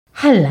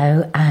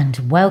Hello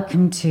and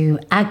welcome to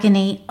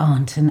Agony,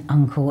 Aunt and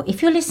Uncle.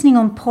 If you're listening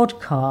on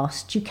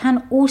podcast, you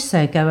can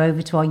also go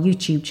over to our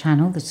YouTube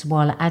channel, The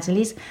Swala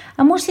Adderleys,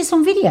 and watch this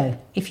on video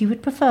if you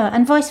would prefer,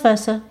 and vice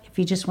versa. If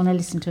you just want to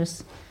listen to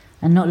us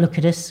and not look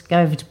at us,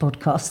 go over to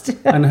podcast.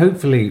 And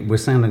hopefully we're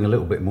sounding a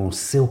little bit more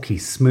silky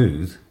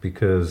smooth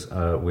because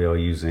we are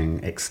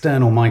using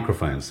external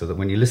microphones so that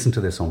when you listen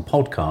to this on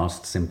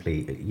podcast,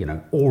 simply,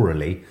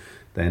 orally,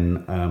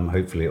 then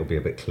hopefully it'll be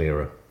a bit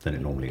clearer than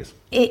it normally is.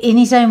 In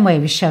his own way, he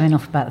was showing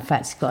off about the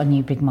fact he's got a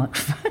new big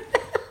microphone.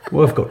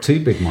 Well, I've got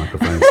two big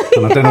microphones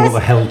and I don't know what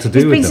the hell to do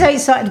with them. He's been so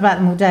excited about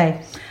them all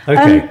day.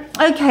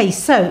 Okay.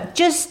 So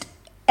just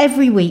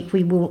every week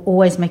we will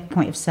always make a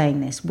point of saying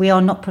this. We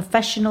are not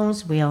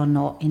professionals. We are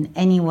not in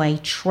any way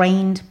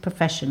trained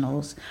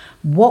professionals.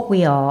 What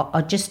we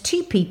are just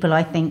two people,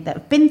 I think, that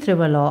have been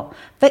through a lot,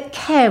 that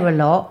care a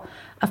lot,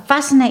 are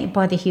fascinated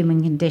by the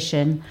human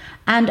condition,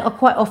 and are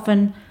quite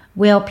often,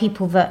 we are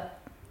people that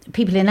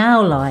people in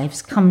our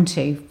lives come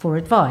to for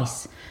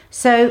advice.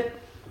 So,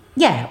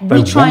 yeah,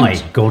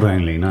 God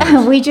only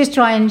knows. We just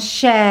try and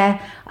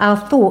share our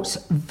thoughts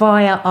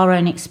via our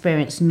own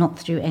experience, not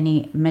through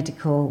any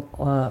medical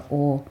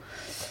or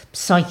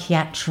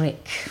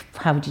psychiatric,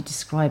 how would you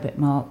describe it,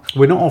 Mark?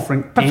 We're not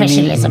offering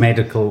any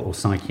medical or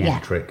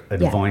psychiatric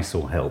advice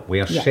or help.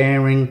 We are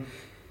sharing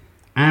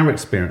our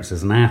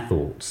experiences and our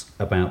thoughts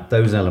about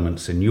those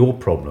elements in your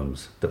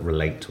problems that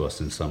relate to us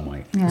in some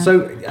way. Yeah.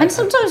 So, and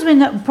sometimes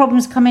when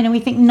problems come in and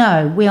we think,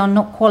 no, we are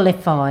not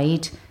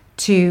qualified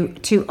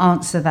to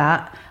answer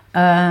that,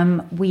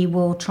 we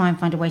will try and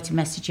find a way to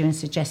message you and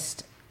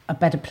suggest a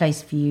better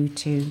place for you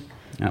to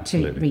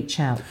reach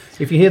out.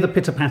 If you hear the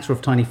pitter-patter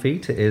of tiny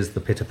feet, it is the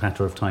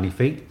pitter-patter of tiny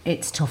feet.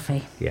 It's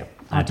Toffee. Yeah,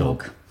 our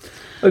dog.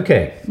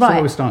 Okay, right. So what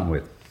are we starting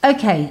with?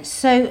 Okay,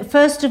 so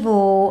first of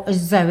all,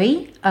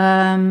 Zoe,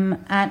 and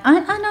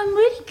I'm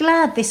really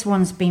glad this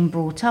one's been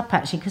brought up,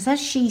 actually, because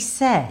as she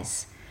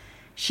says,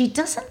 she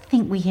doesn't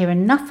think we hear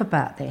enough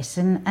about this,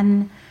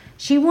 and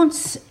she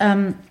wants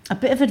a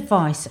bit of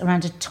advice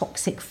around a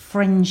toxic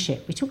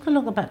friendship. We talk a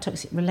lot about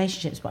toxic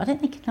relationships, but I don't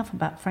think enough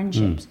about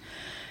friendships.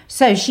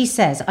 So she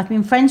says, I've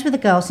been friends with a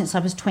girl since I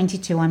was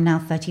 22, I'm now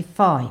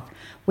 35.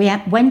 We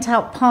went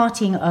out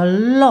partying a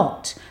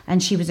lot,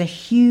 and she was a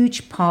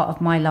huge part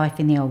of my life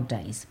in the old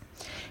days.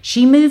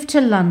 She moved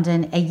to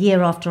London a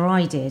year after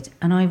I did,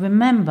 and I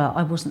remember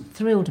I wasn't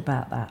thrilled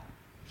about that.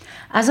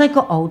 As I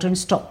got older and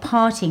stopped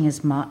partying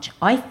as much,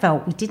 I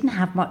felt we didn't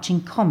have much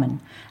in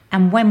common,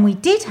 and when we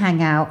did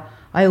hang out,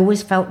 I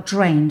always felt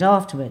drained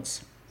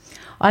afterwards.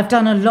 I've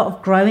done a lot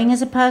of growing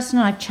as a person,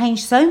 and I've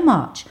changed so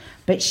much,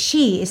 but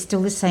she is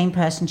still the same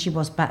person she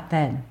was back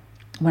then,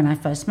 when I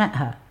first met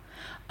her.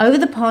 Over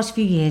the past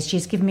few years, she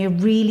has given me a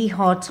really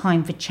hard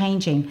time for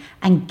changing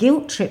and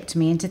guilt-tripped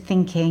me into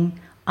thinking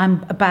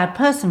I'm a bad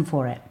person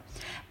for it.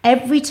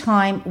 Every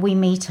time we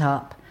meet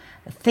up,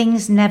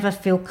 things never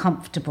feel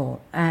comfortable,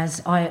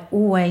 as I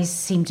always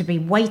seem to be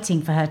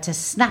waiting for her to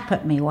snap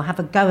at me or have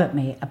a go at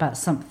me about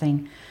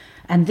something,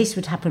 and this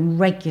would happen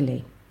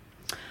regularly.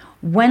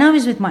 When I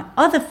was with my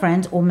other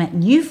friends or met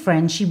new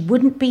friends, she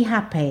wouldn't be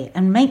happy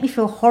and make me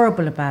feel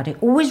horrible about it,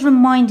 always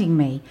reminding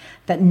me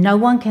that no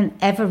one can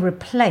ever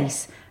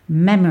replace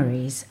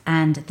memories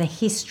and the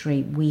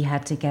history we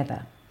had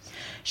together.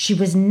 She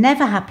was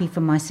never happy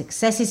for my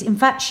successes. In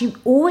fact, she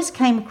always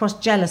came across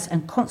jealous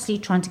and constantly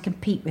trying to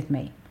compete with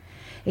me.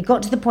 It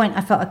got to the point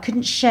I felt I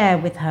couldn't share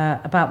with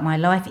her about my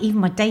life, even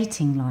my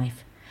dating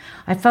life.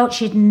 I felt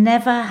she had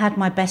never had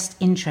my best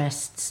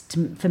interests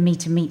for me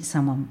to meet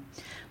someone.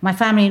 My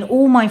family and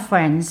all my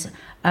friends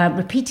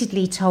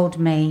repeatedly told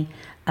me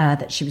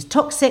that she was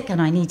toxic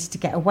and I needed to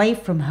get away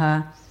from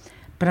her,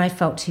 but I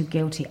felt too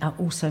guilty. I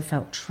also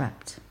felt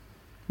trapped.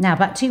 Now,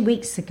 about 2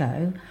 weeks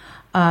ago,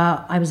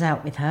 I was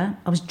out with her.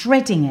 I was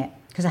dreading it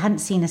because I hadn't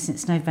seen her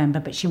since November,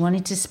 but she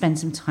wanted to spend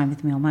some time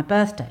with me on my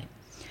birthday.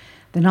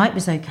 The night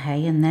was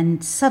okay, and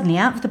then suddenly,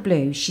 out of the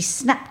blue, she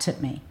snapped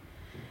at me.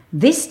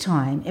 This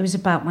time, it was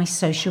about my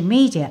social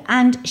media,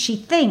 and she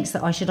thinks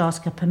that I should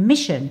ask her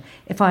permission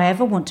if I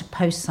ever want to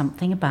post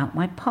something about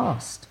my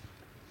past.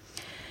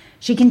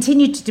 She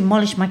continued to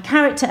demolish my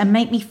character and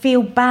make me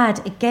feel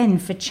bad again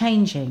for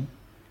changing.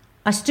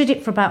 I stood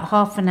it for about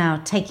half an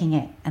hour, taking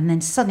it, and then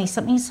suddenly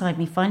something inside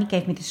me finally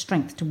gave me the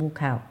strength to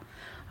walk out.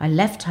 I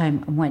left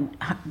home and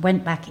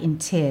went back in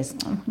tears.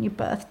 On your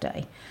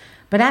birthday.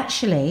 But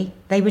actually,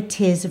 they were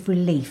tears of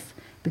relief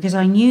because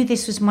I knew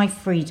this was my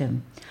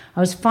freedom. I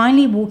was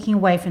finally walking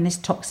away from this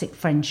toxic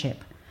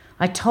friendship.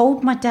 I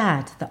told my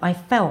dad that I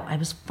felt I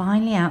was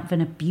finally out of an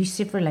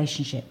abusive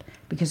relationship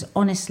because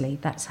honestly,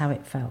 that's how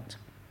it felt.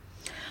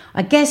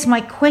 I guess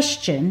my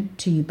question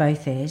to you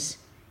both is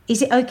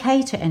it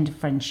okay to end a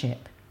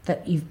friendship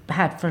that you've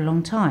had for a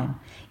long time?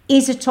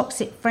 Is a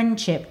toxic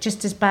friendship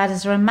just as bad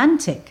as a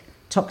romantic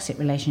toxic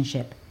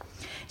relationship?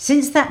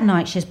 Since that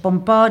night, she has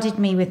bombarded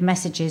me with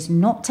messages,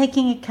 not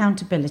taking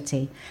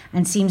accountability,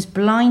 and seems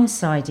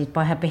blindsided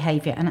by her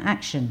behaviour and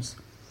actions.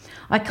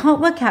 I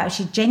can't work out if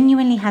she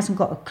genuinely hasn't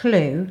got a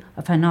clue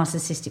of her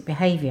narcissistic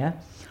behaviour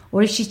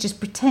or if she's just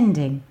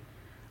pretending.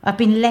 I've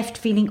been left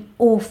feeling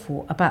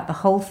awful about the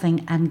whole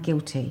thing and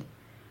guilty.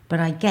 But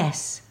I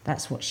guess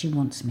that's what she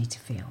wants me to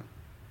feel.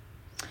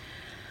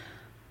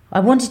 I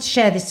wanted to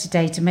share this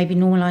today to maybe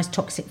normalise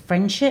toxic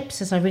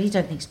friendships, as I really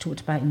don't think it's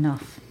talked about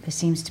enough. There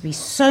seems to be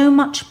so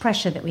much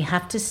pressure that we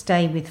have to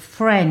stay with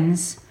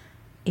friends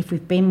if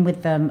we've been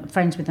with them,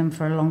 friends with them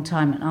for a long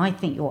time. And I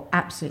think you're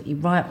absolutely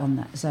right on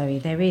that, Zoe.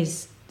 There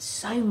is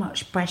so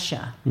much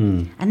pressure.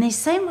 And there's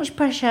so much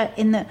pressure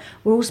in that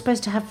we're all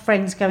supposed to have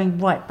friends going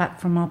right back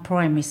from our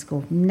primary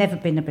school. Never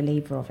been a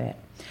believer of it.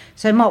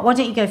 So, Mark, why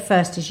don't you go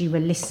first as you were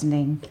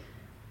listening?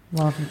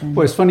 Rather than...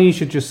 Well, it's funny you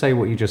should just say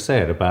what you just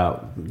said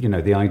about,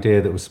 the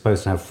idea that we're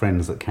supposed to have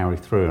friends that carry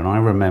through. And I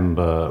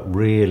remember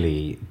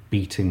really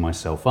beating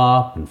myself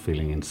up and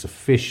feeling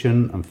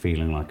insufficient and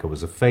feeling like I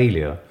was a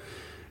failure.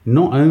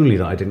 Not only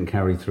that I didn't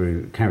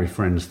carry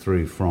friends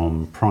through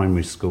from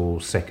primary school,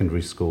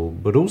 secondary school,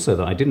 but also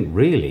that I didn't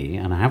really,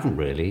 and I haven't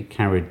really,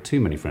 carried too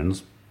many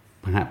friends,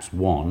 perhaps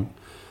one,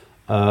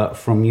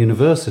 from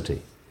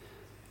university.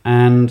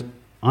 And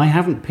I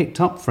haven't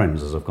picked up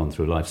friends as I've gone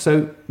through life.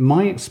 So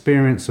my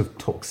experience of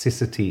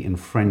toxicity in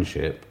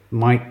friendship,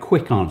 my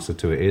quick answer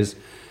to it is,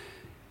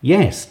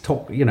 yes,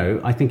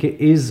 I think it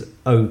is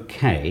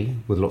okay,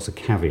 with lots of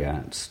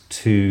caveats,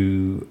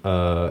 to,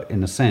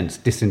 in a sense,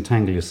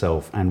 disentangle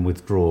yourself and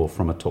withdraw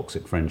from a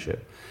toxic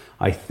friendship.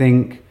 I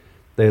think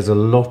there's a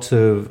lot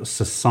of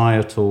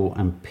societal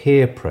and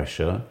peer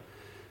pressure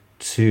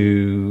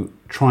to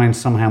try and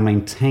somehow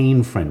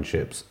maintain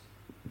friendships.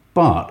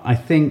 But I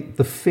think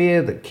the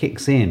fear that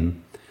kicks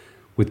in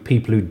with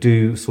people who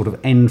do sort of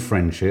end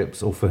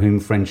friendships, or for whom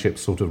friendships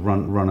sort of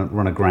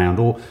run aground,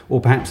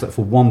 or perhaps that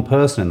for one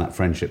person in that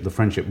friendship, the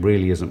friendship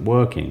really isn't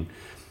working.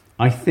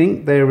 I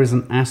think there is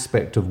an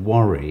aspect of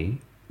worry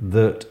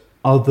that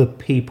other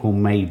people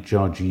may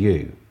judge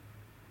you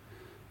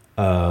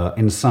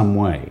in some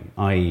way,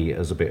 i.e.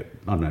 as a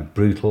bit,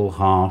 brutal,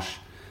 harsh.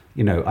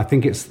 I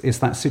think it's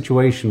that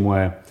situation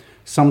where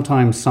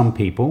sometimes some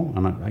people,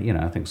 and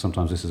I think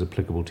sometimes this is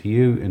applicable to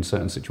you in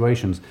certain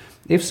situations,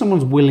 if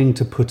someone's willing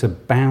to put a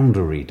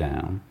boundary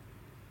down,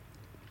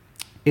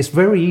 it's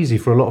very easy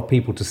for a lot of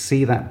people to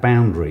see that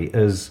boundary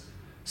as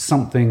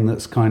something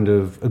that's kind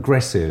of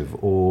aggressive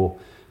or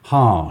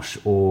harsh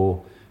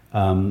or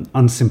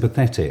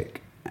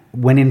unsympathetic,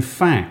 when in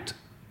fact,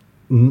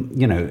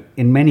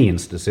 in many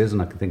instances,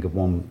 and I can think of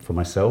one for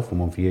myself and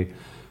one for you,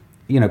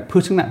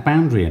 putting that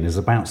boundary in is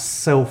about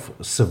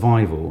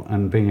self-survival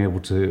and being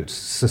able to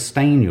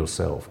sustain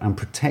yourself and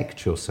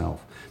protect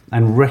yourself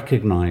and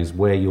recognize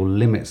where your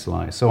limits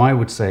lie. So I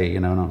would say,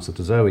 in answer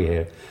to Zoe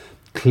here,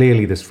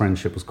 clearly this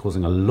friendship was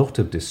causing a lot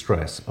of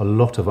distress, a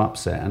lot of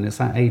upset. And it's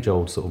that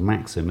age-old sort of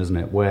maxim, isn't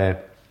it,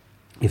 where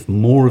if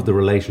more of the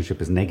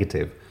relationship is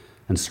negative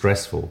and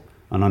stressful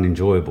and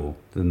unenjoyable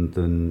than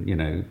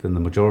the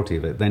majority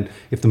of it, then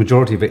if the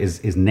majority of it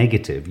is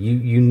negative,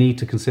 you need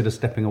to consider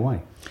stepping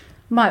away.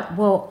 Right,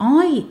 well,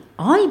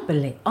 I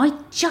believe, I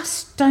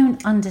just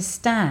don't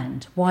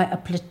understand why a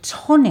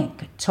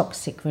platonic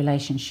toxic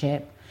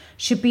relationship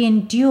should be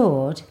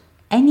endured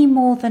any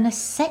more than a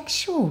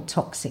sexual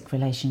toxic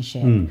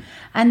relationship.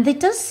 And there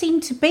does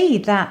seem to be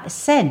that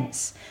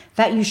sense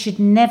that you should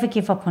never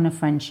give up on a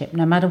friendship,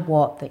 no matter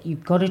what, that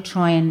you've got to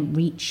try and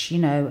reach,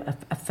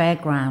 a fair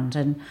ground.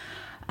 And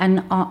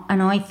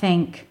I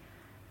think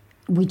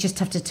we just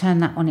have to turn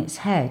that on its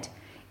head.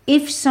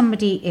 If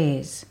somebody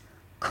is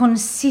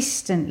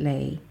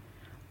consistently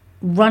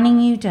running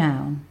you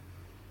down,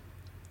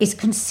 is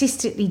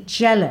consistently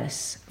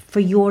jealous for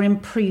your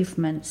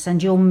improvements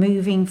and your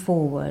moving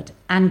forward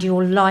and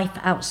your life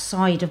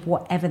outside of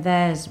whatever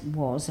theirs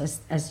was,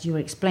 as you were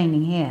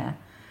explaining here,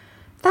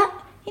 that,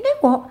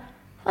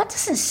 that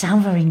doesn't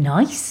sound very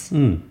nice.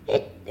 In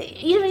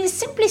the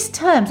simplest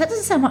terms, that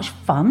doesn't sound much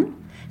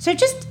fun. So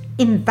just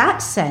in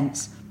that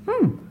sense,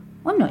 I'm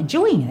not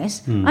enjoying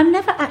this. I'm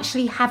never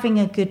actually having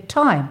a good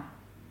time.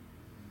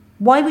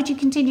 Why would you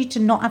continue to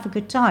not have a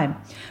good time?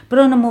 But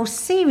on a more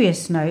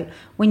serious note,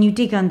 when you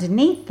dig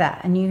underneath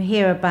that and you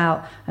hear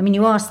about,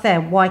 you asked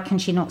there, why can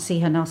she not see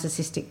her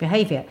narcissistic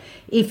behaviour?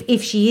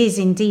 If she is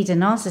indeed a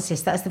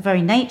narcissist, that's the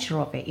very nature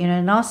of it. A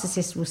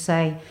narcissist will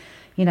say,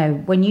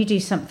 when you do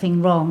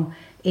something wrong,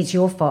 it's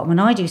your fault. When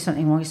I do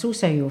something wrong, it's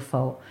also your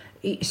fault.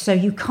 So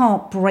you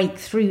can't break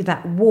through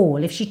that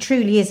wall. If she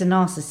truly is a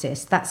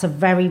narcissist, that's a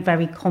very,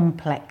 very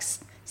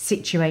complex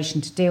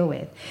situation to deal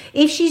with.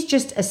 If she's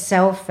just a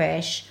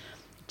selfish,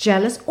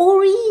 jealous,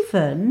 or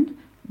even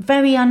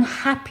very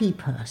unhappy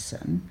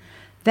person,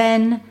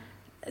 then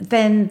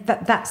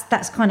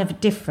that's kind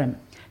of different.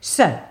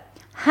 So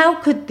how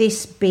could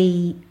this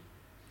be?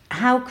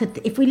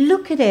 If we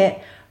look at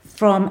it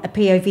from a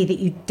POV that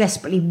you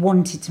desperately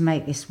wanted to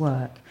make this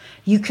work,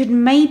 you could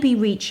maybe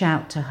reach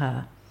out to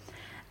her.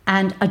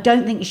 And I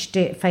don't think you should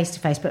do it face to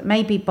face, but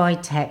maybe by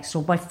text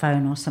or by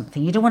phone or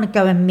something. You don't want to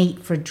go and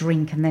meet for a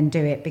drink and then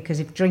do it,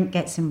 because if drink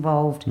gets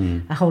involved,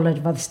 a whole load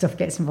of other stuff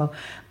gets involved.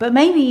 But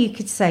maybe you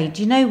could say,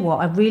 do you know what?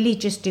 I really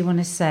just do want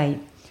to say,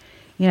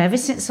 ever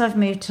since I've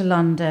moved to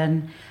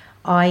London,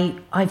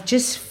 I've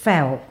just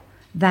felt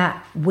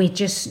that we're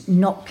just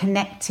not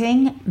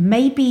connecting.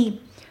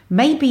 Maybe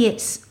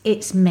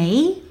it's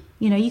me.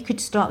 You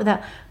could start with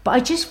that. But I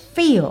just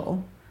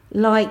feel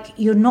like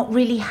you're not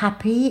really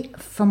happy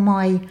for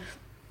my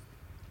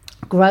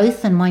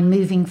growth and my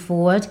moving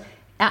forward.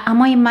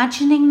 Am I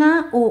imagining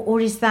that, or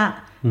is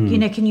that,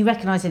 can you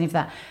recognize any of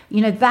that?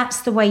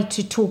 That's the way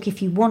to talk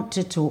if you want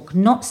to talk.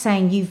 Not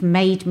saying you've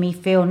made me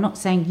feel, not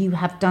saying you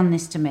have done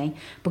this to me,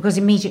 because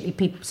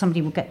immediately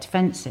somebody will get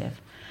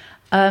defensive.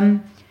 So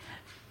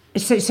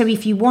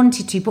if you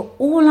wanted to, but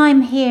all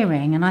I'm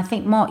hearing, and I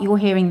think, Mark, you're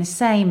hearing the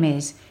same,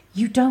 is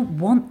you don't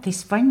want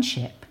this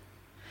friendship.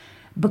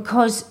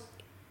 Because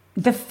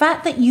the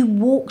fact that you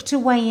walked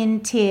away in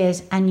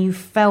tears and you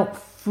felt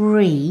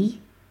free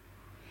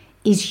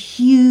is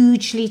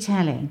hugely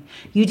telling.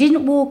 You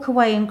didn't walk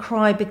away and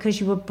cry because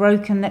you were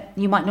broken that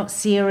you might not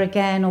see her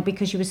again, or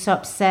because you were so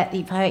upset that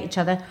you've hurt each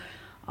other.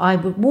 I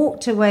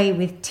walked away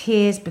with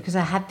tears because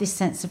I had this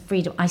sense of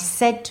freedom. I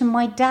said to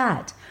my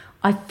dad,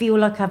 I feel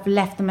like I've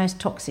left the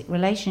most toxic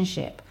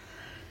relationship.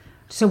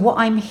 So what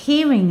I'm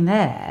hearing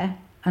there,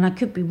 and I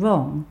could be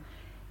wrong,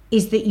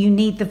 is that you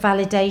need the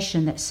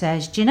validation that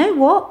says, do you know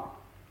what?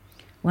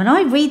 When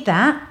I read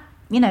that,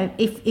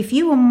 if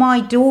you were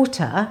my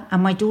daughter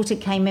and my daughter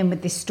came in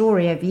with this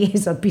story over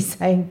years, I'd be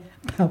saying,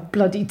 about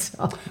bloody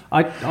time.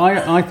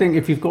 I think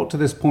if you've got to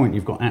this point,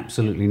 you've got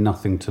absolutely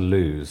nothing to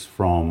lose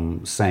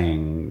from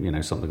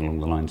saying, something along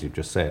the lines you've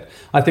just said.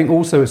 I think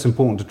also it's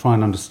important to try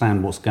and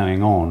understand what's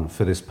going on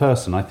for this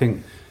person. I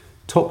think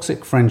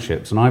toxic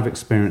friendships, and I've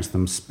experienced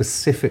them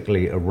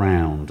specifically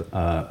around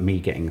me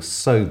getting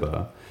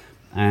sober,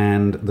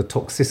 and the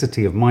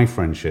toxicity of my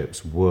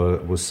friendships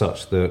was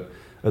such that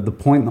at the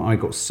point that I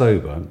got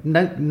sober,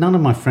 none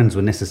of my friends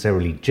were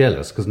necessarily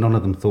jealous, because none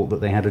of them thought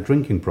that they had a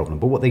drinking problem.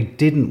 But what they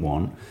didn't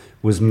want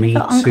was me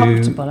to...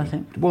 uncomfortable, I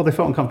think. Well, they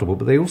felt uncomfortable,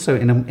 but they also,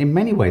 in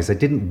many ways, they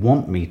didn't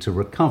want me to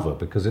recover,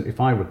 because if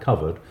I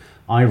recovered,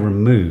 I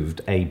removed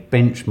a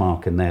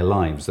benchmark in their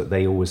lives that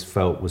they always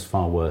felt was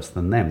far worse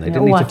than them. They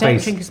didn't need to face... I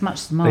don't drink as much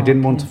as Mark. They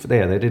didn't want to...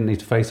 Yeah, they didn't need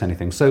to face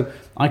anything. So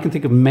I can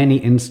think of many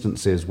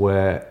instances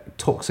where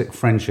toxic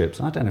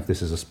friendships, I don't know if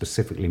this is a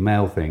specifically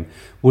male thing,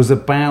 was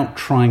about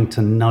trying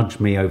to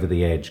nudge me over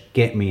the edge,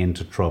 get me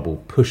into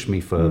trouble, push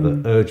me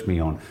further, urge me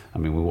on. I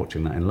mean, we're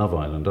watching that in Love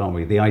Island, aren't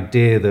we? The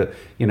idea that,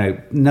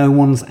 no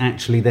one's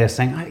actually there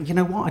saying, you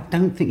know what, I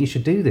don't think you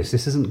should do this.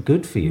 This isn't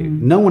good for you.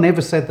 No one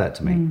ever said that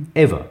to me,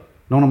 ever.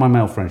 None of my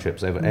male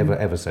friendships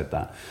ever said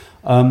that.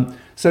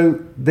 So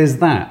there's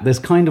that. There's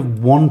kind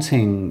of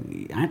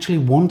wanting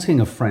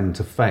a friend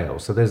to fail.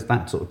 So there's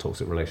that sort of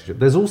toxic relationship.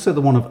 There's also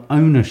the one of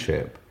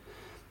ownership,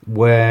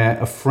 where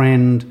a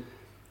friend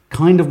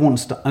kind of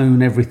wants to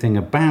own everything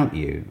about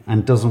you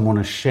and doesn't want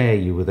to share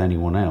you with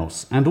anyone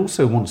else, and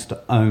also wants to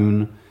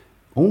own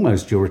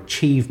almost your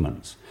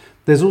achievements.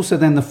 There's also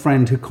then the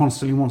friend who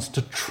constantly wants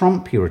to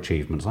trump your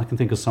achievements. I can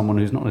think of someone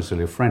who's not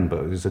necessarily a friend,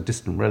 but who's a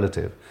distant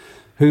relative,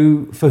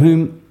 for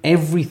whom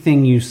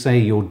everything you say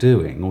you're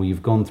doing or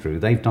you've gone through,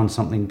 they've done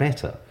something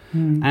better.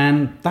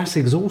 And that's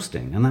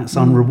exhausting, and that's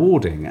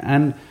unrewarding.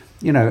 And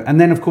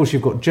then, of course,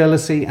 you've got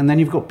jealousy, and then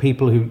you've got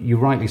people who, you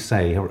rightly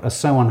say, are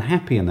so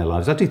unhappy in their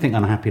lives. I do think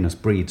unhappiness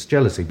breeds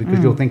jealousy,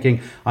 because you're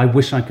thinking, I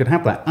wish I could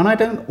have that. And I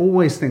don't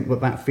always think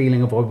that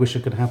feeling of, I wish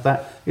I could have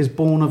that, is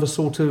born of a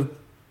sort of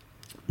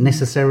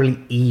necessarily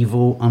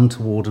evil,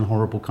 untoward and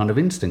horrible kind of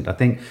instinct. I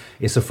think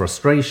it's a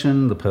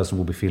frustration. The person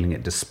will be feeling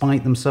it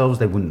despite themselves.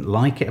 They wouldn't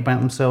like it about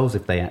themselves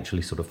if they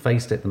actually sort of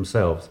faced it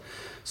themselves.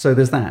 So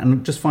there's that.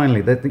 And just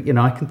finally,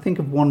 I can think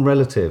of one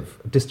relative,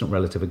 a distant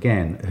relative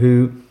again,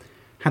 who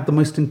had the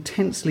most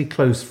intensely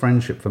close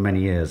friendship for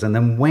many years. And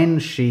then when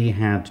she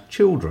had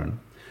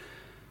children,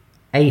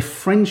 a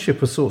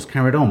friendship of sorts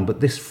carried on, but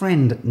this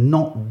friend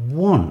not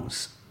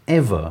once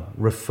ever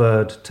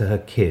referred to her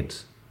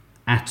kids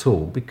at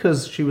all,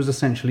 because she was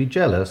essentially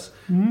jealous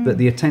that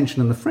the attention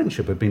and the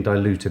friendship had been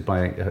diluted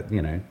by,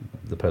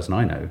 the person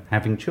I know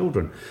having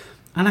children.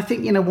 And I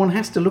think, one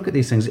has to look at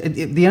these things.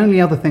 The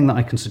only other thing that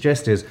I can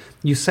suggest is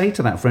you say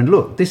to that friend,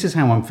 look, this is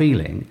how I'm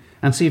feeling,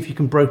 and see if you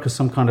can broker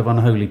some kind of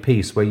unholy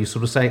peace where you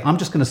sort of say, I'm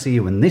just going to see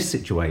you in this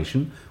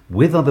situation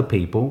with other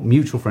people,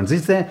 mutual friends.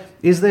 Is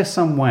there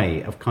some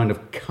way of kind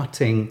of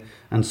cutting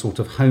and sort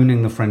of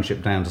honing the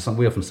friendship down to something?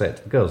 We often say it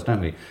to the girls, don't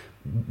we?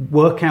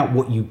 Work out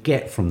what you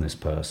get from this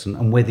person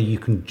and whether you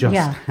can just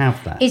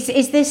have that.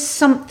 Is there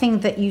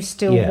something that you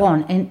still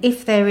want? And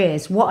if there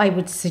is, what I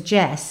would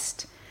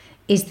suggest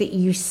is that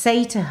you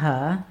say to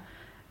her,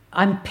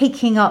 I'm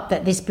picking up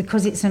that this,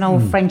 because it's an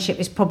old friendship,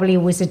 it's probably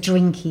always a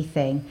drinky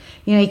thing.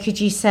 Could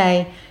you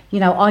say,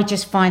 I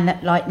just find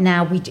that like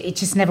now it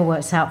just never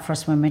works out for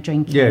us when we're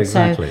drinking. Yeah,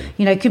 exactly.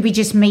 So, could we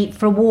just meet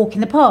for a walk in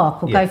the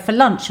park or go for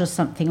lunch or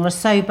something, or a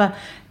sober,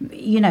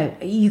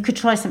 you could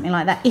try something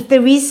like that. If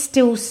there is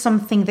still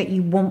something that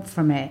you want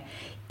from it,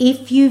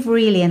 if you've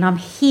really, and I'm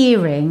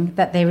hearing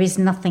that there is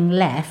nothing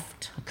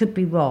left, I could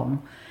be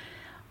wrong,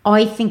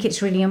 I think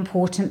it's really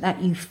important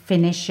that you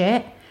finish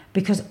it,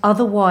 because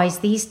otherwise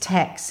these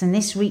texts and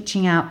this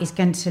reaching out is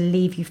going to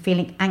leave you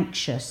feeling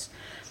anxious.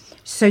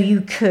 So you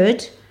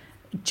could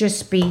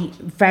just be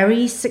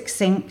very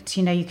succinct.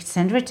 You know, you could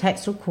send her a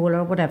text or call her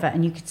or whatever,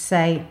 and you could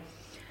say,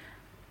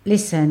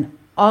 listen,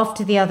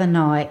 after the other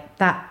night,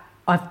 that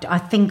I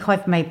think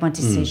I've made my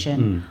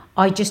decision.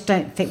 I just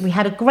don't think, we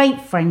had a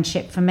great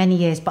friendship for many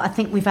years, but I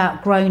think we've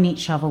outgrown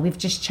each other. We've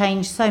just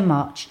changed so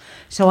much.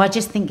 So I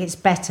just think it's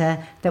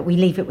better that we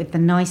leave it with the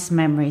nice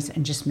memories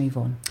and just move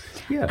on.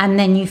 Yeah. And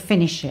then you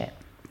finish it.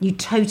 You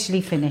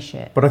totally finish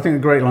it. But I think a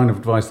great line of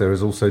advice there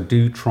is also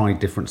do try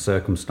different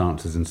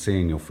circumstances in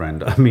seeing your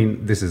friend. I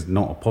mean, this is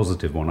not a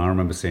positive one. I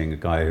remember seeing a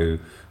guy who,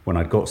 when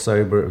I got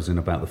sober, it was in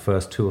about the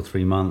first 2 or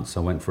 3 months, I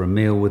went for a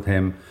meal with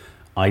him.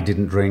 I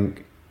didn't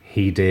drink.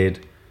 He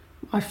did.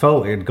 I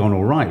felt it had gone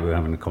all right. We were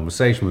having a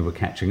conversation. We were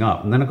catching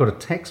up. And then I got a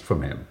text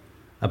from him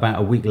about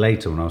a week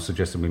later when I was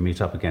suggesting we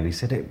meet up again. He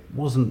said, it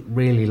wasn't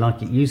really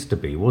like it used to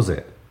be, was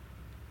it?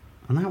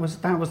 And that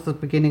was the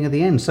beginning of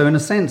the end. So in a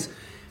sense,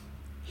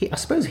 I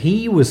suppose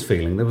he was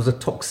feeling there was a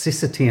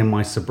toxicity in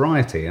my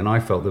sobriety, and I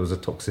felt there was a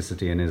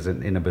toxicity in his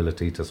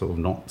inability to sort of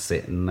not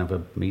sit and have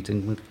a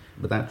meeting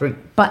without drink.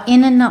 But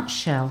in a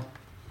nutshell,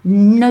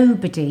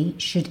 nobody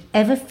should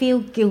ever feel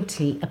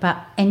guilty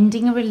about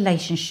ending a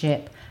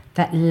relationship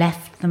that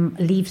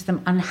leaves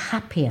them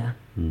unhappier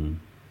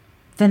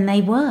than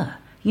they were.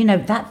 You know,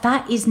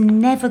 that is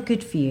never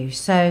good for you.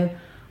 So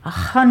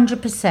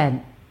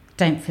 100%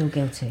 don't feel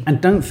guilty. And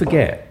don't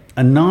forget,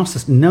 a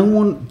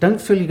narcissist,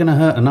 don't feel you're going to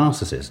hurt a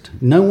narcissist.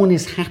 No one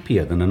is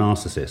happier than a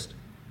narcissist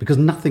because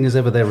nothing is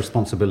ever their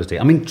responsibility.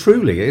 I mean,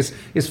 truly, it's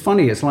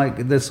funny. It's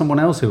like there's someone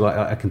else who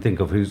I can think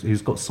of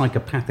who's got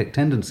psychopathic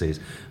tendencies.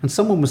 And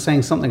someone was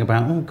saying something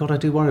about, oh, God, I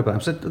do worry about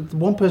them. So the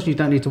one person you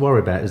don't need to worry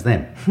about is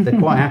them. They're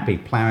quite happy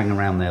ploughing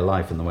around their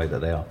life in the way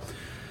that they are.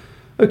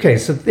 Okay,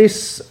 so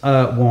this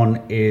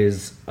one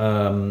is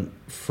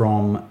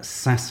from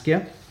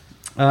Saskia.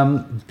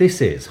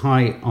 This is,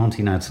 hi,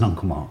 Auntie Nads and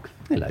Uncle Mark.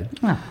 Hello.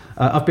 Wow.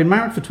 I've been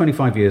married for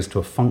 25 years to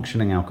a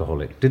functioning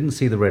alcoholic. Didn't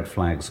see the red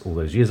flags all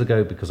those years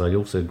ago because I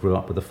also grew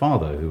up with a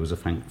father who was a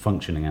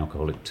functioning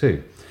alcoholic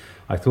too.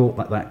 I thought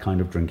that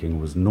kind of drinking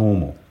was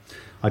normal.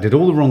 I did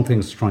all the wrong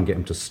things to try and get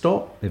him to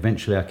stop.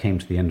 Eventually I came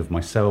to the end of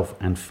myself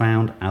and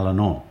found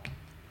Al-Anon.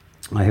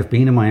 I have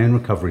been in my own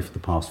recovery for the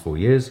past 4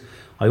 years.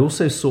 I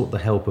also sought the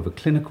help of a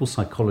clinical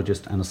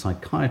psychologist and a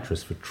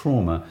psychiatrist for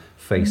trauma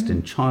faced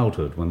in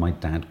childhood when my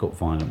dad got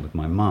violent with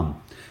my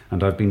mum.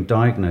 And I've been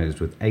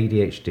diagnosed with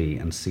ADHD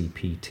and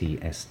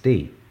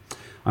CPTSD.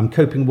 I'm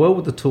coping well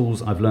with the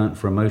tools I've learnt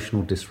for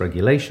emotional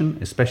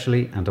dysregulation,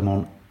 especially, and I'm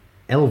on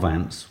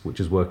Elvance, which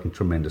is working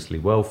tremendously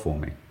well for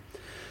me.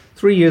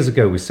 3 years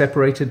ago we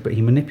separated, but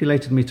he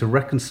manipulated me to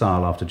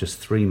reconcile after just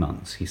 3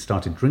 months. He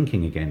started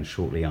drinking again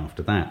shortly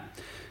after that.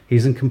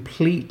 He's in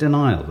complete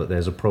denial that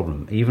there's a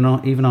problem, even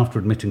after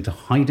admitting to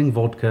hiding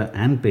vodka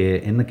and beer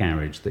in the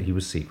garage that he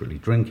was secretly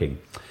drinking.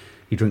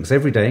 He drinks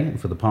every day, and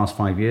for the past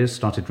 5 years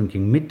started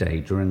drinking midday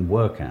during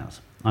work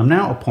hours. I'm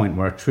now at a point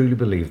where I truly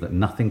believe that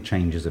nothing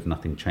changes if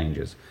nothing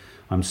changes.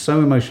 I'm so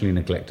emotionally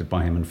neglected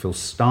by him and feel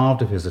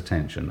starved of his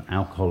attention.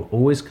 Alcohol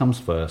always comes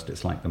first.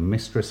 It's like the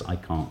mistress I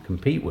can't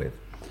compete with.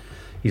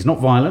 He's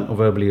not violent or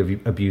verbally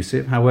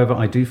abusive. However,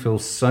 I do feel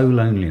so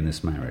lonely in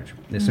this marriage.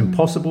 It's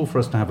impossible for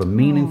us to have a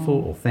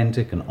meaningful,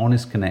 authentic and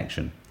honest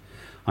connection.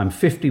 I'm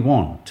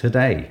 51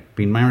 today,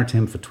 been married to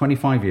him for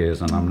 25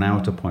 years, and I'm now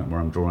at a point where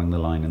I'm drawing the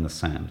line in the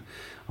sand.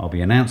 I'll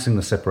be announcing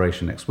the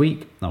separation next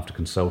week after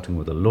consulting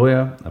with a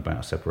lawyer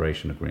about a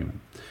separation agreement.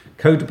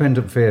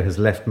 Codependent fear has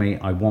left me.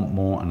 I want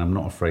more, and I'm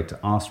not afraid to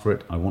ask for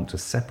it. I want to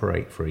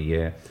separate for a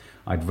year.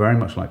 I'd very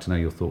much like to know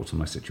your thoughts on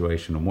my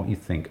situation and what you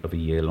think of a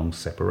year-long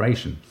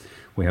separation.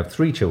 We have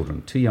 3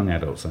 children, 2 young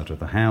adults out of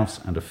the house,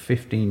 and a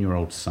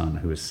 15-year-old son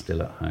who is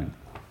still at home.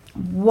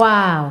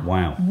 Wow.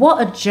 Wow.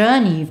 What a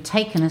journey you've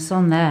taken us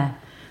on there.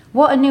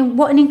 What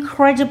an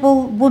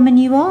incredible woman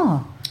you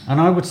are.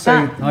 And I would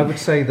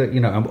say that,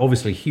 you know,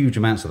 obviously huge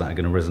amounts of that are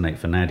going to resonate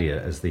for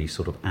Nadia as the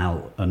sort of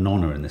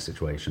Al-Anona in this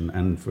situation.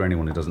 And for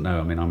anyone who doesn't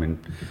know, I mean,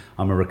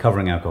 I'm a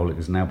recovering alcoholic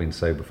who's now been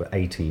sober for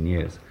 18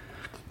 years.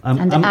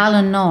 And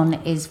Al-Anon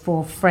is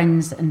for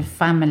friends and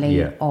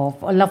family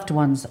of or loved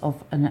ones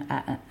of an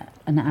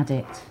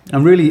addict.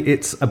 And really,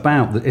 it's a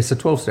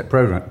 12-step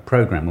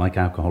program like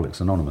Alcoholics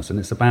Anonymous, and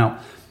it's about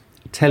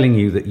telling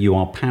you that you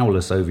are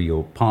powerless over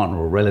your partner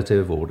or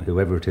relative or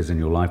whoever it is in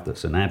your life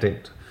that's an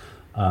addict,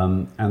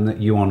 and that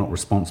you are not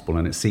responsible.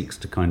 And it seeks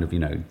to kind of, you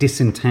know,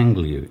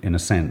 disentangle you in a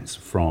sense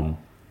from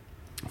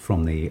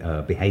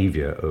the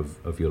behaviour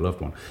of your loved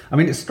one. I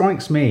mean, it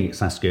strikes me,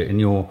 Saskia, in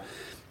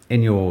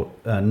your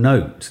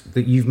note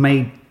that you've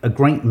made a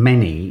great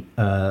many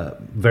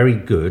very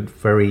good,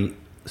 very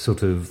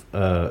sort of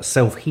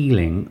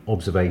self-healing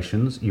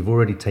observations. You've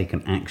already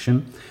taken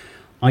action.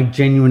 I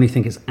genuinely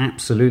think it's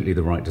absolutely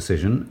the right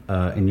decision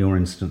in your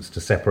instance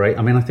to separate.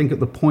 I mean, I think at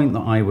the point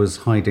that I was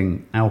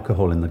hiding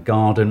alcohol in the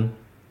garden,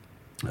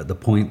 at the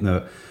point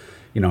that,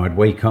 you know, I'd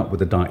wake up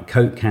with a Diet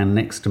Coke can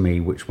next to me,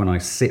 which when I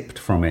sipped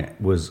from it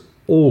was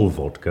all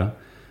vodka,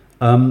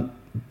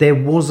 there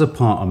was a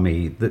part of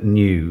me that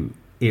knew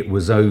it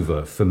was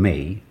over for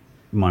me,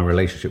 my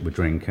relationship with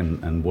drink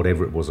and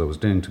whatever it was I was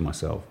doing to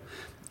myself.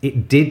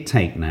 It did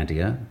take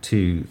Nadia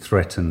to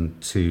threaten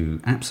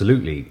to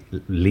absolutely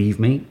leave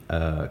me,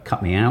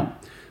 cut me out.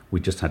 We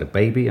just had a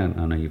baby. I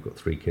know you've got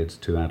 3 kids,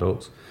 2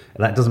 adults.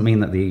 That doesn't mean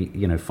that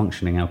the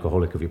functioning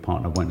alcoholic of your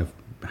partner won't have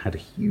had a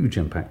huge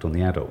impact on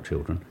the adult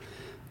children.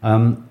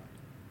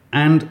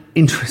 And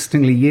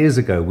interestingly, years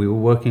ago, we were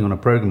working on a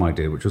program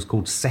idea which was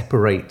called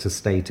Separate to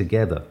Stay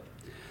Together.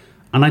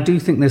 And I do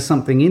think there's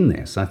something in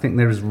this. I think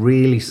there is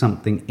really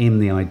something in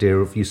the idea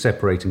of you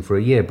separating for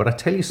a year. But I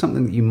tell you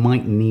something that you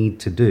might need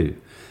to do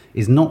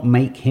is not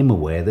make him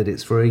aware that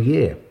it's for a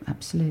year.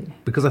 Absolutely.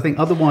 Because I think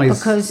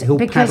otherwise he'll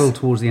paddle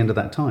towards the end of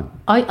that time.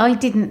 I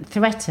didn't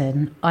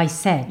threaten. I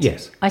said.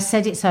 Yes. I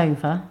said it's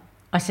over.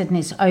 I said, and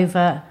it's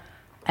over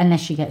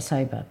unless you get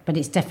sober. But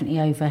it's definitely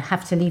over.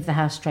 Have to leave the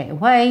house straight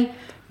away.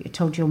 You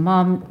told your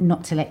mum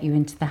not to let you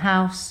into the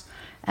house.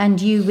 And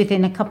you,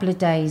 within a couple of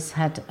days,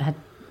 had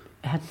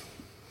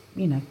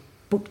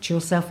booked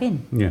yourself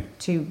in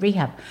to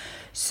rehab.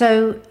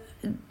 So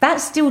that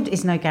still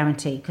is no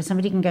guarantee, because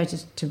somebody can go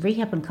to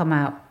rehab and come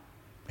out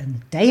and a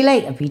day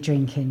later be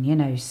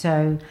drinking,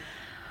 So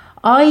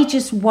I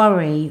just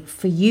worry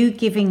for you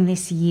giving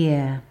this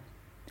year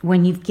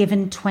when you've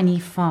given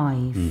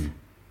 25.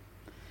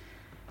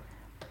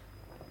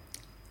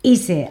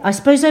 Is it? I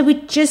suppose I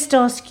would just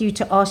ask you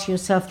to ask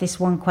yourself this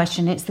one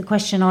question. It's the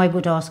question I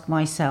would ask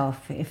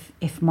myself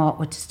if Mark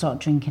were to start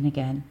drinking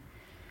again.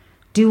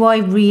 Do I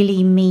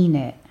really mean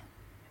it?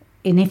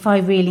 And if I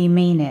really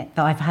mean it,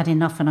 that I've had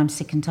enough and I'm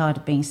sick and tired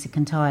of being sick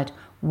and tired,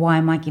 why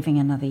am I giving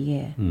another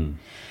year?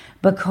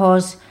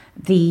 Because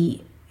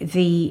the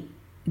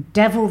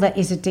devil that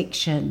is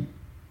addiction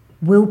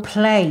will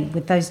play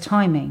with those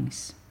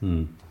timings.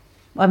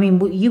 I mean,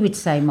 what you would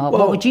say, Mark,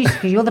 what would you say?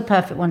 Because you're the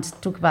perfect one to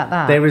talk about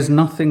that. There is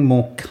nothing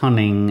more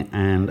cunning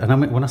and I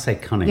mean, when I say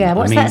cunning... Yeah,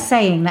 what's that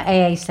saying, that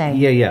AA saying?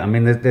 Yeah. I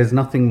mean, there's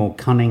nothing more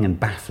cunning and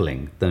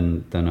baffling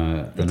than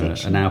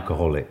an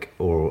alcoholic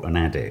or an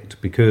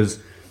addict, because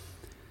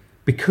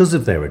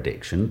of their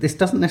addiction. This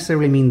doesn't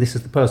necessarily mean this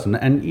is the person.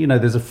 And,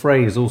 there's a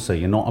phrase also,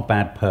 you're not a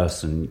bad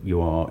person,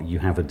 you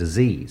have a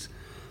disease.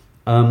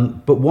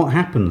 But what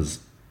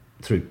happens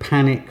through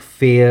panic,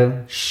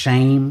 fear,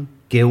 shame,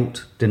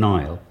 guilt,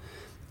 denial,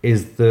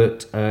 is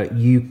that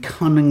you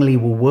cunningly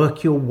will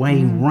work your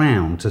way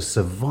round to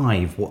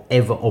survive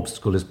whatever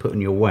obstacle is put in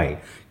your way,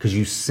 because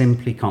you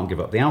simply can't give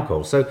up the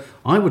alcohol. So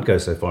I would go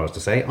so far as to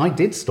say I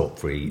did stop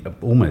for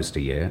almost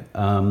a year,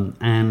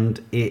 and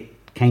it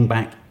came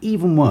back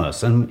even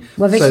worse. And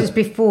this is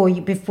before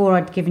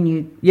I'd given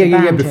you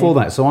before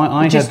that. So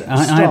I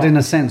had in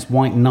a sense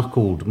white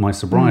knuckled my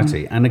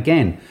sobriety. And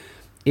again,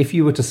 if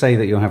you were to say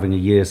that you're having a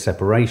year's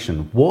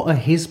separation, what are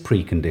his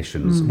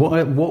preconditions?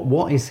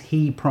 What is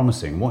he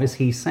promising? What is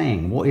he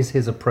saying? What is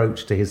his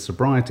approach to his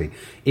sobriety?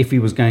 If he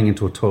was going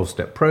into a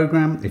 12-step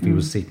program, if he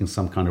was seeking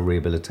some kind of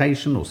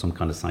rehabilitation or some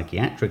kind of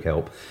psychiatric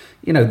help,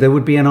 there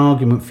would be an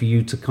argument for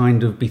you to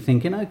kind of be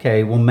thinking,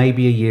 okay, well,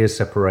 maybe a year's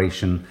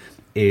separation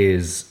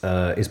is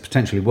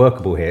potentially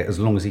workable here as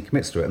long as he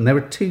commits to it. And there are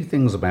 2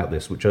 things about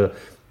this which are,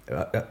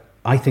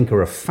 I think,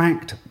 are a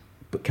fact,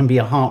 but can be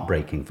a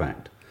heartbreaking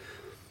fact.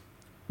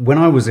 When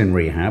I was in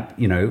rehab,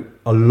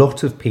 a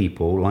lot of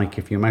people, like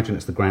if you imagine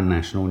it's the Grand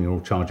National and you're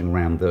all charging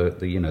around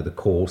the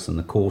course, and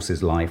the course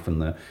is life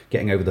and the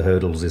getting over the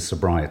hurdles is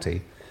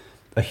sobriety,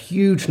 a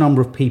huge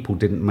number of people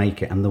didn't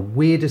make it. And the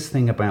weirdest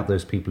thing about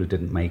those people who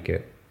didn't make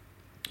it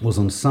was,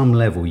 on some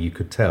level, you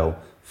could tell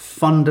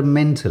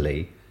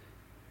fundamentally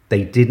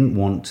they didn't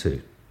want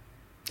to.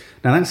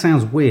 Now that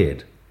sounds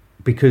weird,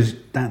 because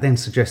that then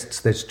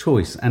suggests there's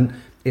choice, and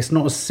it's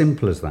not as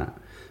simple as that.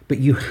 But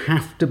you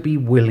have to be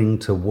willing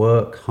to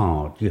work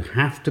hard. You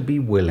have to be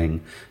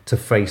willing to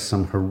face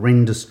some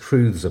horrendous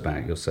truths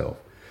about yourself.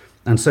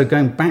 And so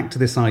going back to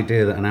this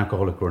idea that an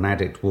alcoholic or an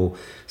addict will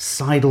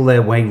sidle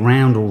their way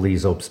round all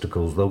these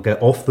obstacles, they'll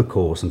get off the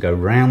course and go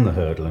round the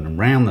hurdle and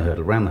round the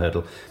hurdle, round the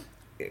hurdle.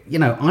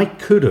 I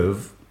could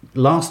have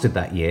lasted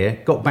that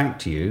year, got back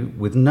to you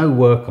with no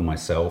work on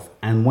myself,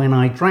 and when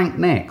I drank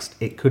next,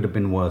 it could have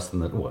been worse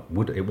than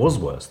it was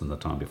worse than the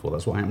time before.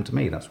 That's what happened to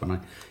me. That's when I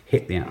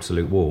hit the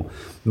absolute wall.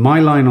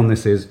 My line on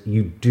this is,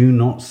 you do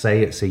not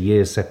say it's a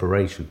year's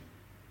separation.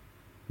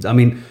 I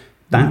mean,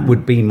 that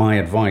would be my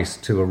advice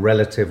to a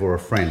relative or a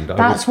friend.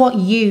 That's what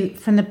you,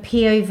 from the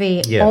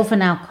POV of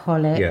an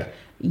alcoholic,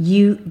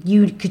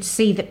 you could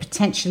see that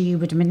potentially you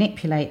would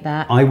manipulate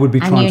that. I would be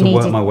trying to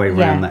work my way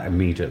around that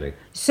immediately.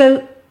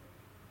 So,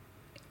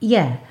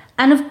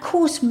 and of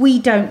course we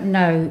don't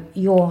know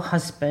your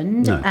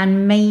husband,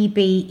 and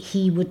maybe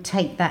he would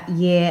take that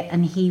year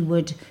and he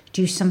would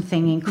do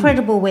something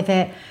incredible with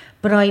it.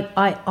 But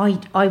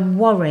I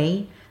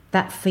worry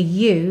that for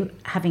you,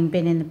 having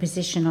been in the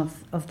position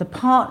of the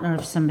partner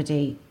of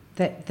somebody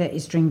that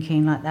is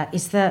drinking like that,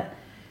 is that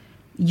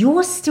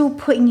you're still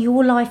putting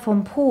your life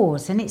on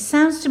pause. And it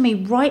sounds to me,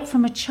 right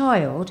from a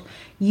child,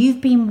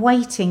 you've been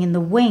waiting in the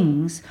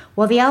wings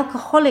while the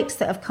alcoholics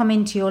that have come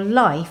into your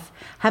life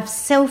have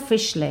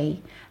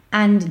selfishly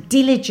and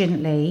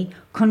diligently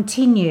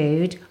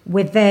continued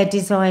with their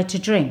desire to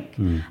drink.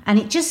 And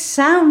it just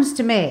sounds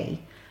to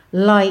me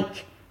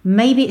like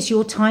maybe it's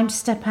your time to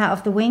step out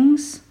of the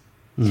wings.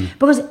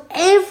 Because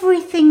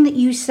everything that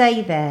you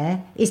say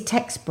there is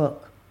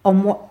textbook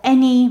on what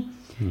any,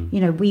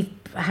 we've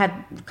had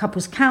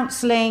couples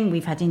counselling,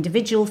 we've had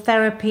individual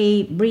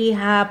therapy,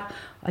 rehab.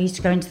 I used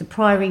to go into the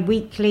Priory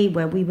weekly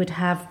where we would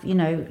have,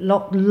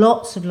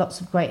 lots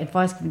of great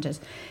advice given to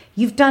us.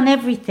 You've done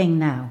everything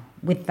now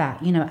with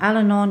that.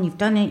 Al-Anon, you've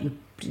done it,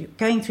 you're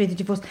going through the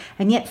divorce.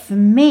 And yet for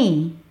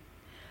me,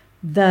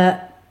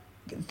 the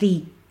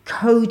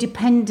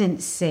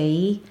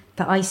codependency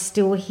that I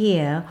still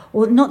hear,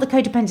 or not the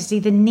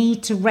codependency, the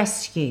need to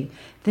rescue,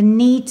 the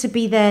need to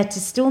be there to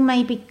still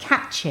maybe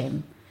catch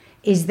him,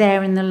 is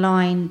there in the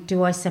line,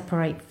 do I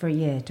separate for a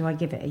year? Do I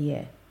give it a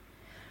year?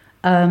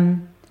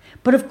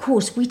 But of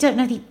course, we don't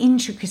know the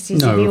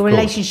intricacies of your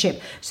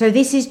relationship. So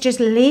this is just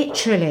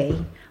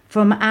literally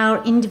from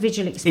our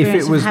individual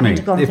experience of having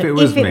to go through.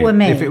 If it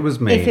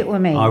were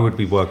me, I would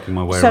be working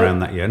my way around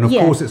that year. And of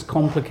course, it's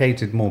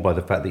complicated more by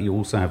the fact that you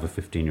also have a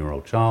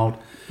 15-year-old child.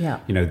 Yeah.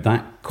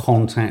 That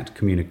contact,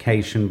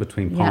 communication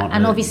between partners. Yeah,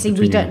 and obviously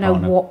we don't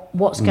know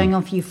what's going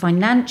on for you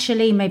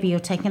financially. Maybe you're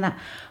taking that.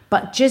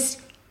 But just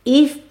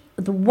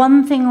the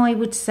one thing I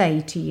would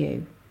say to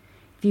you,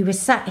 if you were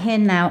sat here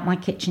now at my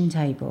kitchen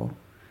table,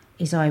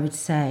 is I would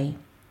say,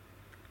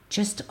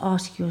 just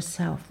ask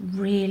yourself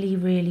really,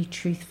 really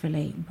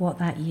truthfully what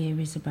that year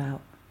is about.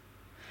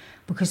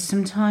 Because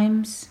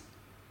sometimes,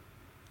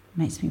 it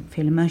makes me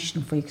feel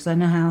emotional for you because I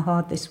know how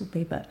hard this will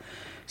be, but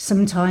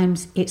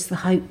sometimes it's the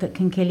hope that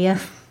can kill you.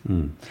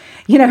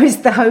 It's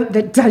the hope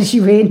that does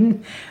you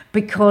in,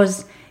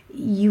 because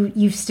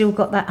you've still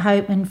got that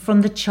hope. And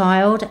from the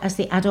child, as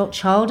the adult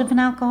child of an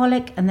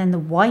alcoholic, and then the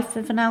wife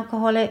of an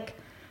alcoholic,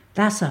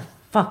 that's a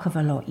fuck of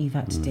a lot you've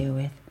had to deal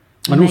with.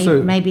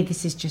 And maybe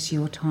this is just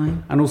your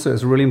time. And also,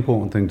 it's a really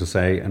important thing to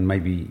say, and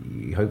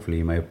hopefully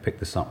you may have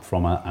picked this up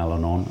from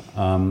Al-Anon.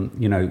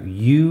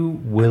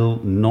 You will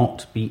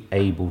not be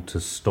able to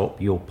stop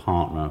your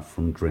partner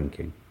from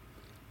drinking.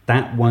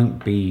 That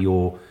won't be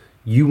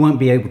you won't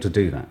be able to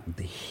do that.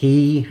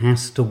 He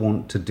has to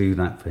want to do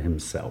that for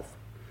himself.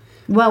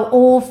 Well,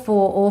 or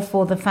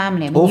for the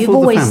family. I mean, you've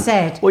always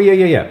said. Well,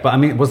 yeah.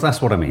 But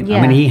that's what I mean.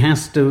 Yeah. He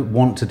has to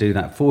want to do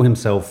that for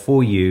himself,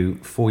 for you,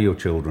 for your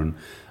children.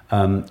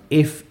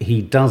 If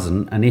he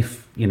doesn't, and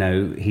if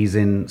he's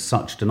in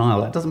such denial,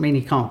 that doesn't mean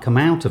he can't come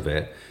out of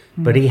it,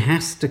 but he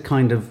has to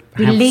kind of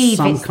have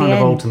some kind of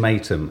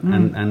ultimatum.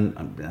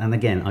 And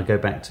again, I go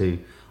back to,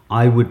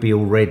 I would be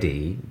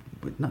already,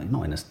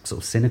 not in a sort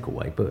of cynical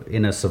way, but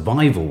in a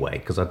survival way,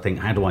 because I think,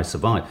 how do I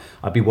survive?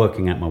 I'd be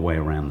working out my way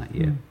around that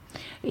year.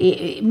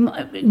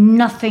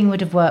 Nothing would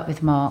have worked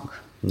with Mark.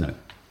 No.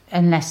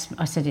 Unless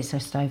I said it's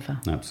just over.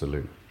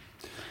 Absolutely.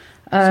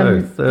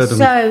 So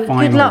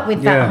good luck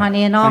with that,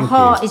 honey. And our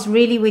heart is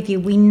really with you.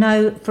 We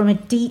know from a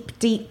deep,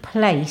 deep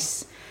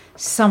place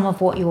some of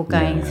what you're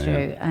going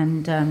through.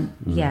 And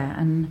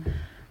and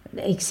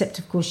except,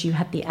 of course, you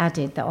had the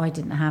added that I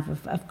didn't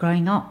have of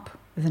growing up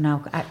with an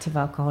active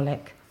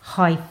alcoholic,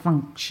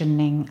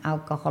 high-functioning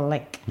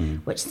alcoholic,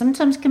 which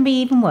sometimes can be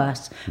even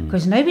worse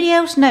because nobody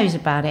else knows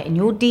about it and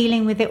you're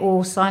dealing with it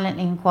all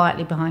silently and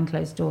quietly behind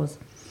closed doors.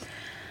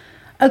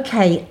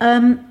 Okay,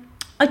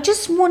 I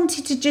just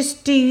wanted to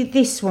do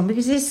this one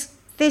because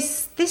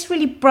this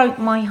really broke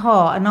my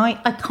heart, and I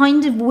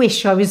kind of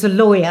wish I was a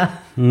lawyer.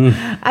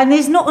 And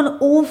there's not an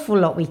awful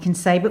lot we can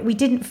say, but we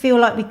didn't feel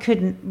like we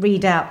couldn't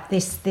read out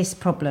this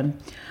problem.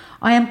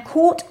 I am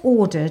court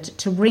ordered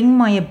to ring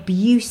my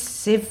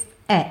abusive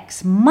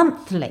ex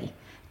monthly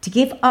to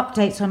give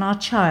updates on our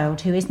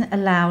child who he isn't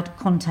allowed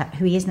contact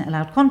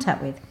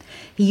with.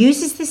 He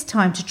uses this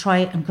time to try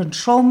and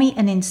control me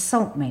and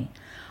insult me.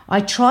 I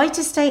try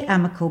to stay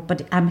amicable,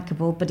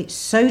 but it's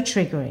so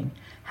triggering.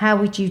 How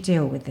would you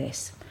deal with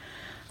this?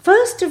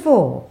 First of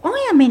all,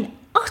 I am in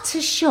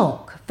utter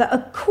shock that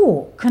a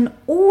court can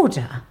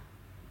order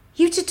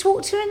you to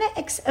talk to an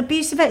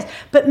abusive ex.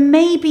 But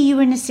maybe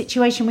you're in a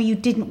situation where you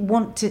didn't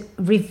want to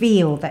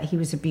reveal that he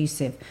was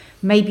abusive.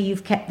 Maybe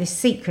you've kept this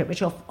secret,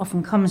 which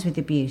often comes with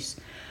abuse.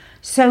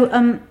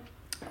 So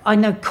I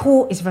know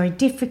court is very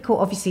difficult.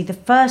 Obviously, the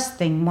first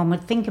thing one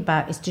would think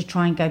about is to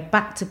try and go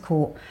back to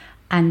court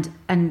and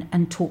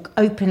talk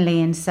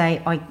openly and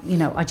say,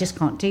 I just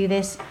can't do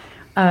this.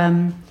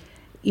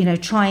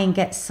 Try and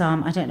get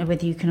some, I don't know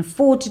whether you can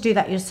afford to do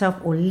that yourself,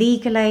 or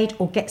legal aid,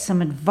 or get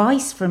some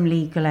advice from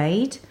legal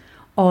aid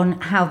on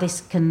how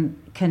this can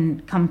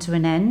come to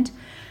an end.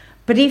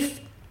 But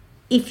if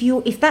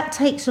that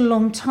takes a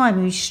long time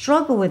and you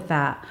struggle with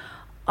that,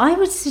 I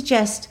would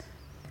suggest,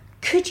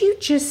 could you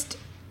just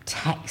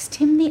text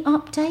him the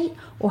update?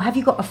 Or have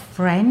you got a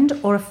friend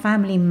or a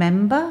family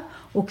member?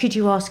 Or could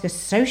you ask a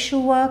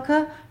social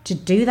worker to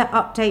do that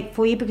update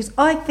for you? Because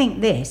I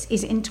think this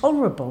is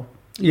intolerable.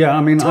 Yeah,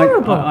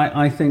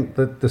 I think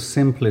that the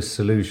simplest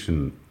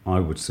solution I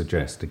would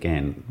suggest,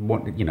 again,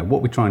 what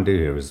we try and do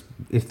here is,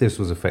 if this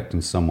was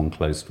affecting someone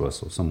close to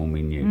us or someone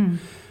we knew,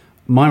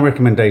 my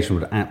recommendation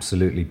would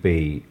absolutely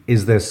be,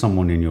 is there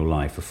someone in your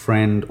life, a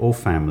friend or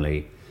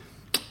family,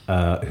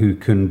 who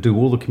can do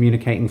all the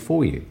communicating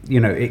for you. You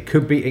know, it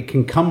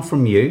can come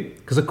from you,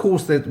 because of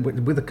course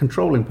with a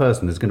controlling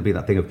person there's going to be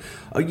that thing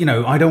of, you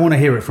know, I don't want to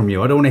hear it from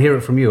you, I don't want to hear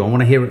it from you,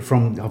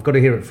 I've got to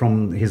hear it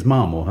from his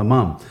mum or her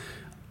mum.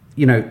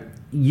 You know,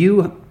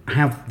 you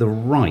have the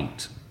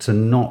right to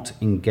not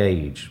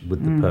engage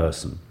with the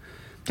person.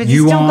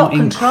 You are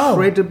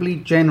incredibly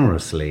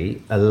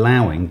generously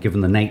allowing,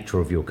 given the nature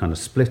of your kind of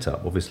split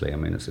up, obviously, I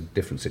mean, it's a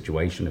different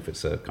situation if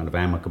it's a kind of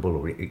amicable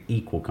or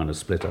equal kind of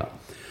split up.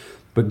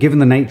 But given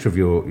the nature of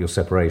your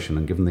separation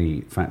and given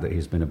the fact that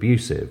he's been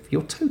abusive,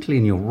 you're totally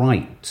in your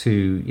right to,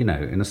 you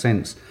know, in a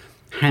sense,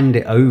 hand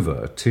it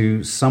over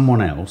to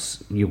someone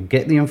else. You'll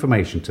get the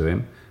information to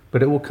him,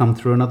 but it will come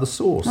through another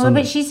source. Well,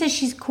 but she says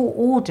she's court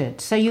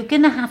ordered, so you're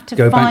going to have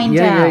to find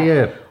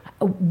out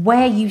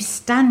where you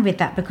stand with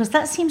that, because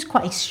that seems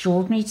quite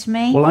extraordinary to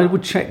me. Well, I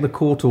would check the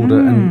court order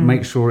and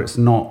make sure it's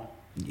not.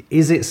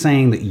 Is it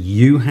saying that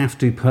you have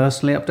to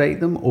personally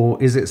update them,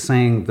 or is it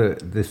saying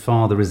that the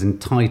father is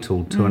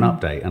entitled to an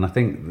update? And I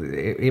think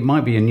it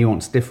might be a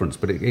nuanced difference,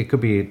 but it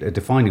could be a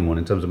defining one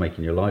in terms of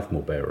making your life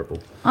more bearable.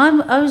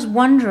 I was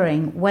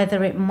wondering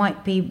whether it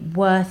might be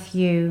worth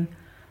you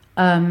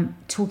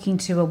talking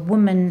to a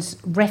woman's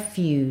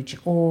refuge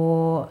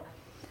or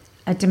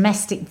a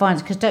domestic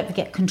violence, because don't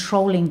forget,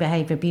 controlling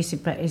behaviour,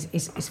 abusive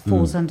is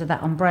falls under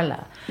that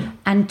umbrella,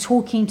 and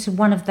talking to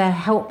one of their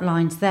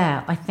helplines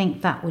there. I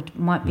think that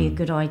might be a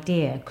good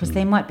idea, because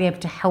they might be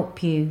able to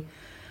help you,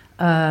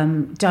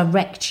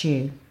 direct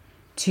you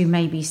to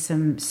maybe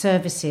some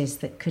services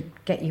that could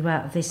get you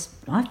out of this,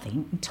 I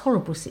think,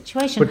 intolerable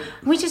situation. But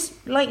we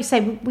just, like you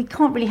say, we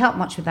can't really help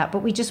much with that,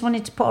 but we just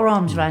wanted to put our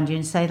arms around you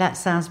and say that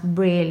sounds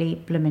really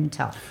blooming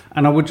tough.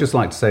 And I would just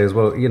like to say as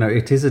well, you know,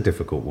 it is a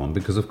difficult one,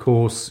 because of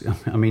course,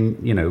 I mean,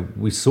 you know,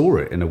 we saw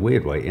it in a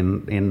weird way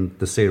in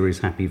the series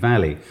Happy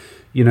Valley.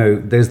 You know,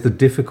 there's the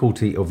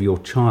difficulty of your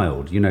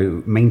child, you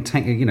know,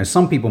 maintaining, you know,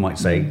 some people might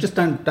say, just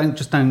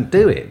don't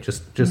do it.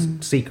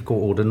 Just seek a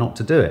court order not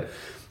to do it.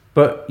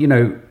 But, you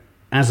know,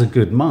 as a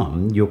good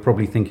mum, you're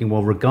probably thinking,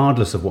 well,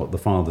 regardless of what the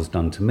father's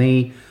done to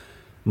me,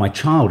 my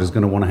child is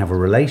going to want to have a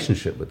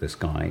relationship with this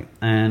guy,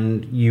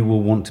 and you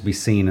will want to be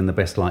seen in the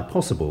best light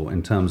possible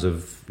in terms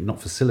of not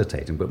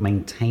facilitating, but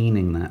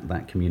maintaining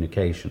that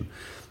communication.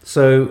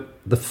 So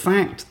the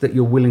fact that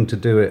you're willing to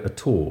do it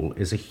at all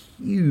is a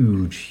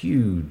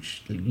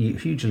hugely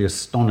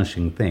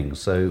astonishing thing.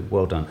 So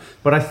well done.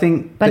 But I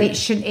think... But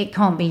it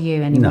can't be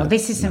you anymore.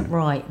 This isn't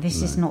right.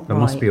 This is not right. There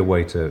must be a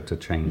way to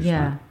change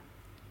that.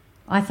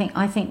 I think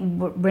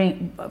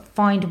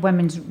find a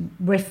women's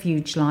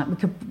refuge line. We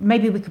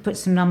could put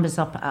some numbers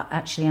up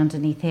actually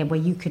underneath here where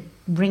you could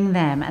ring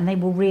them, and they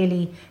will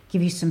really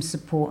give you some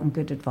support and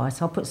good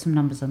advice. I'll put some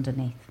numbers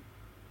underneath.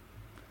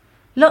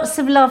 Lots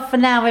of love for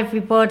now,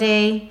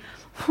 everybody.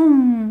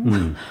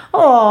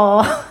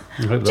 Oh,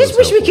 just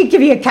wish we could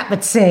give you a cup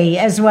of tea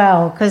as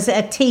well, because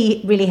a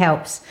tea really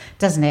helps,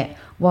 doesn't it?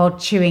 While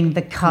chewing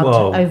the cud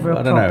over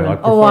a problem.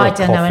 I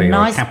don't know. A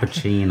nice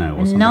cappuccino or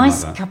something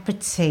nice like that. Cup of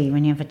tea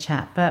when you have a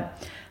chat. But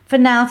for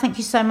now, thank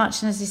you so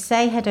much. And as I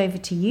say, head over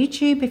to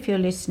YouTube if you're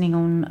listening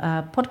on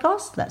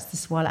podcast. That's the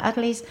Swala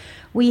Adderleys.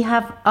 We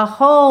have a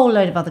whole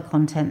load of other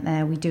content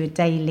there. We do a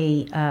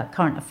daily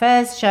current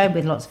affairs show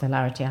with lots of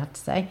hilarity, I have to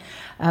say,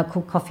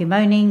 called Coffee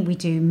Moaning. We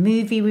do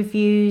movie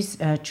reviews,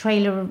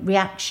 trailer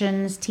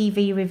reactions,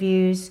 TV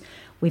reviews.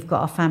 We've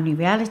got our family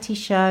reality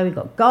show. We've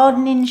got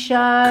gardening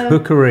show.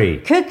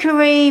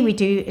 Cookery. We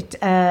do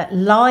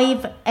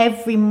live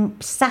every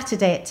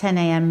Saturday at 10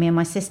 a.m. Me and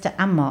my sister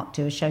and Mark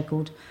do a show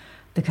called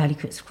The Curly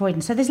Cooks of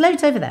Croydon. So there's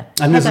loads over there.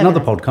 And there's another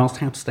podcast,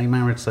 How to Stay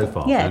Married So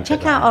Far. Yeah,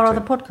 check out our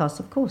other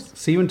podcasts, of course.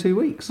 See you in 2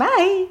 weeks.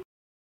 Bye.